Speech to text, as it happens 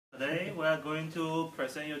Today we are going to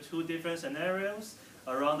present you two different scenarios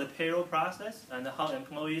around the payroll process and how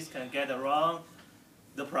employees can get around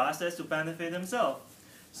the process to benefit themselves.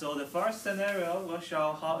 So the first scenario will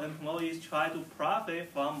show how employees try to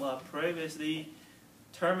profit from a previously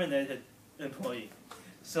terminated employee.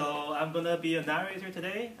 So I'm going to be a narrator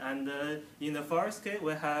today, and in the first case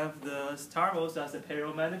we have the Stavros as the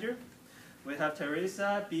payroll manager. We have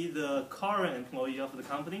Theresa be the current employee of the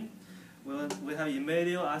company. We have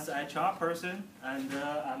Emilio as the HR person, and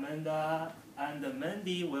Amanda and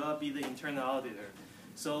Mendy will be the internal auditor.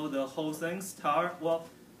 So the whole thing starts with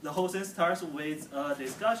a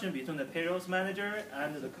discussion between the payroll manager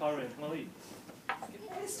and the current employee.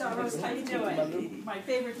 Hey Stavros, how you doing? My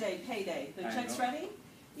favorite day, payday. The check's ready?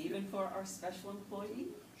 Even for our special employee?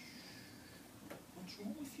 What's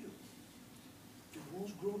wrong with you? Your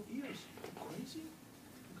walls grow ears. Crazy?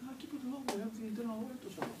 You gotta keep it low. We have the internal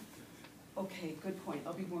auditors on. Okay, good point.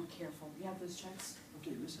 I'll be more careful. You have those checks?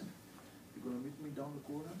 Okay, listen. You're gonna meet me down the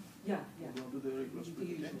corner? Yeah. We're gonna do the regular split,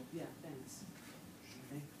 okay? Yeah, thanks.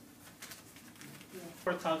 Okay. Yeah.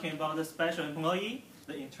 We're talking about the special employee.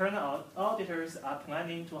 The internal auditors are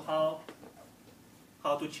planning to how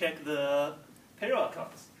to check the payroll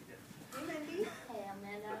accounts. Hey Mendy. Hey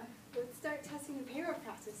Amanda. Let's start testing the payroll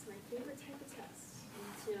process, my favorite type of test. Me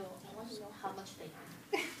too. I want to know how much they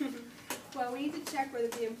earn. Well, we need to check whether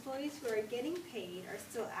the employees who are getting paid are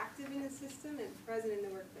still active in the system and present in the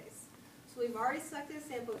workplace. So we've already selected a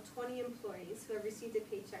sample of 20 employees who have received a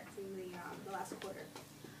paycheck in the last quarter.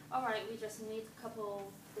 All right, we just need a couple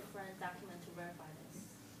different documents to verify this.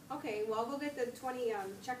 Okay, well, we'll get the 20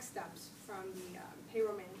 check stubs from the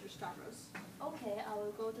payroll manager, Stavros. Okay, I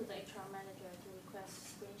will go to the HR manager to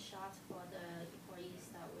request screenshots for the employees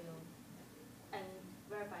that will and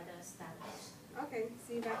verify the status. Okay,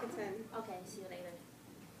 see you back at 10. Okay, see you later.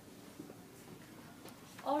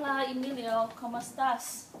 Hola, Emilio, ¿cómo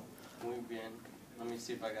estás? Muy bien. Let me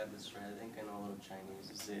see if I got this right. I think I know a little Chinese.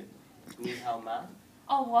 Is it ni hao ma?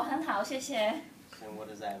 哦，我很好，谢谢。 So what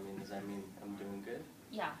does that mean? Does that mean I'm doing good?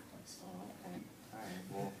 Yeah, please. Oh, okay. Alright,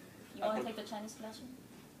 well. You want to take the Chinese lesson?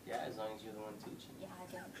 Yeah, as long as you're the one teaching. Yeah, I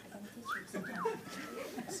can teach you sometime.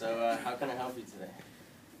 So, how can I help you today?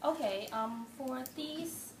 Okay, for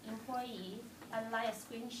this employee, I'd like a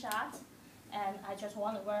screenshot, and I just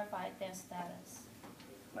want to verify their status.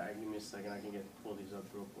 Alright, give me a second. I can pull these up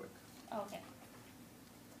real quick. Okay.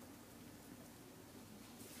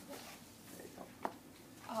 There you go.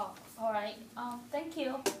 Oh, all right. Thank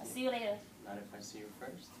you. I'll see you later. Not if I see you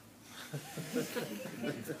first.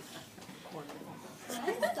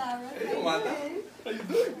 Hi, Stavros. Hey, Amanda. How you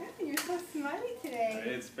doing? You're so smiley today.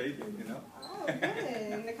 It's payday, you know? Oh, good.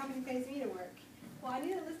 And the company pays me to work. Well, I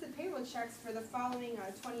need a list of payroll checks for the following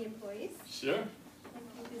 20 employees. Sure.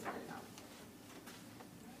 Thank you. Please write it down.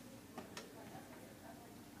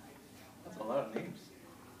 That's a lot of names.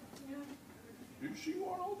 Yeah. You sure you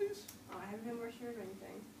want all these? Oh, I haven't been more sure of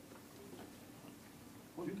anything.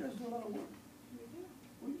 Well, you guys do a lot of work. We do.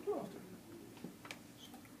 What do you do after?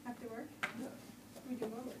 After work, Yeah. we do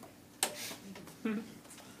more work.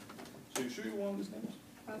 So you sure you want these names?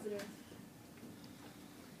 Positive.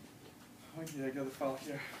 Okay, I got the file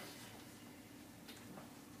here.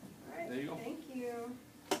 All right. There you go. Thank you.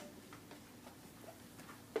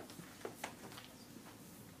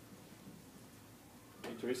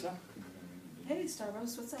 Hey, Theresa. Hey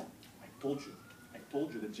Stavros, what's up? I told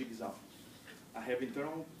you the jig is up. I have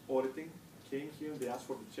internal auditing, came here, they asked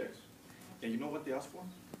for the checks. And you know what they asked for?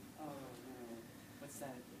 Oh, no. What's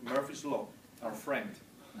that? Murphy's Law, our friend,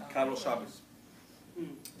 Carlos Chavez.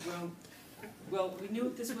 Well, we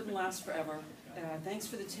knew this wouldn't last forever. Thanks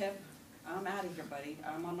for the tip. I'm out of here, buddy.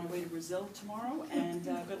 I'm on my way to Brazil tomorrow, and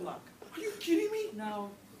good luck. Are you kidding me?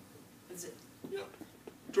 No, that's it. Yeah.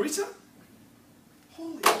 Theresa?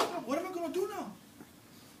 Holy crap, what am I gonna do now?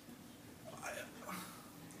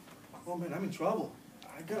 Oh man, I'm in trouble.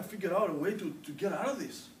 I gotta figure out a way to get out of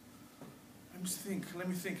this. Let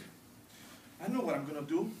me think. I know what I'm gonna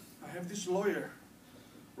do. I have this lawyer,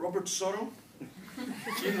 Robert Soto.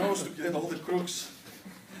 He knows to get all the crooks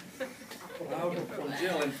out from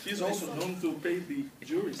jail, and he's also known to pay the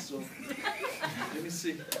jury, so let me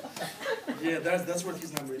see. Yeah, that's what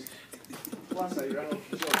his number is. Plus I ran out of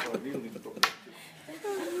jail, so I really need to talk.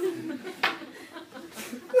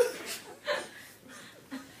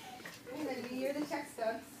 Hey, Mendy, you're the check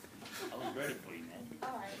stubs. I was ready for you, man.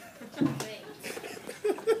 All right. Great.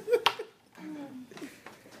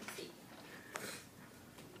 Let's see.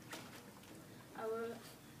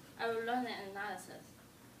 I will run an analysis.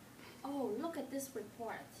 Oh, look at this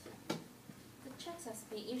report. The checks has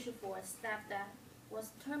been issued for a staff that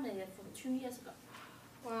was terminated from 2 years ago.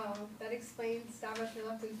 Wow, explain Stavros'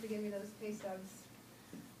 reluctance to give me those pay stubs.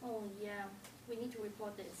 Oh yeah, we need to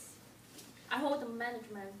report this. I hold the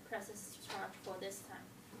management presses charge for this time.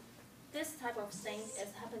 This type of thing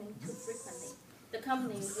is happening too frequently. The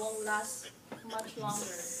company won't last much longer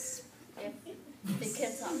if they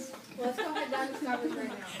keep up. Well, let's go head down to Stavros right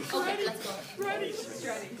now. Okay, let's go. Ready.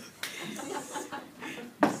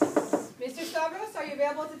 Mr. Stavros, are you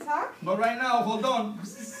available to talk? Not right now, hold on.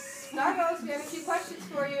 Stavros, we have a few questions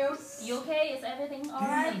for you. You okay? Is everything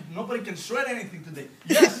alright? Damn, nobody can shred anything today.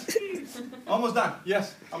 Yes! Almost done.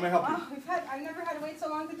 Yes, I'm gonna help you. Wow, I've never had to wait so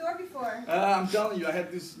long at the door before. I'm telling you, I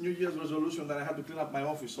had this New Year's resolution that I had to clean up my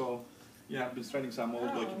office, so yeah, I've been shredding some old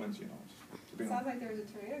Oh. documents, you know. It sounds like there was a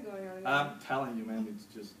tornado going on. I'm telling you, man, it's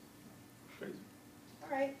just crazy. All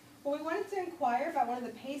right. Well, we wanted to inquire about one of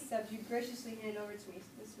the pay stubs you graciously handed over to me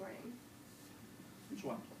this morning. Which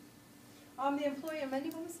one? The employee,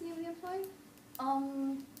 Mendy, what was the name of the employee?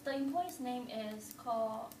 The employee's name is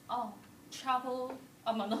called Chow.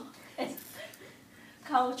 No, it's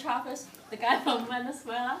Stavros, the guy from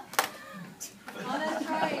Venezuela. Oh, that's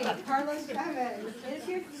right, Carlos Chavez. It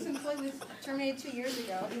appears this employee was terminated 2 years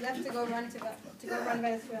ago. He left to go run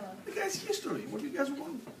Venezuela. The guy's history. What do you guys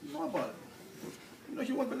want to know about it? You know,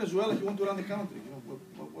 he went Venezuela, he went to run the country. You know,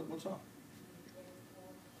 what's up?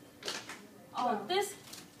 Oh, this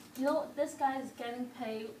guy is getting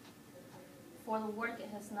paid for the work it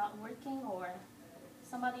is not working, or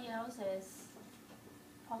somebody else is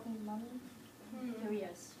pocket money.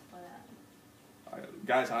 Curious for that.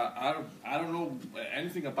 Guys, I don't know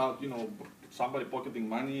anything about, you know, somebody pocketing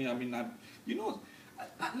money. I mean, now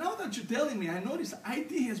that you're telling me, I noticed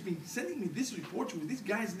IT has been sending me this report with this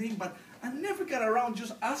guy's name, but I never got around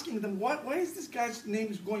just asking them why is this guy's name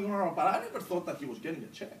is going around. But I never thought that he was getting a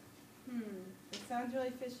check. It sounds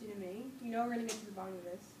really fishy to me. You know we're going to get to the bottom of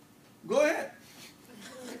this. Go ahead.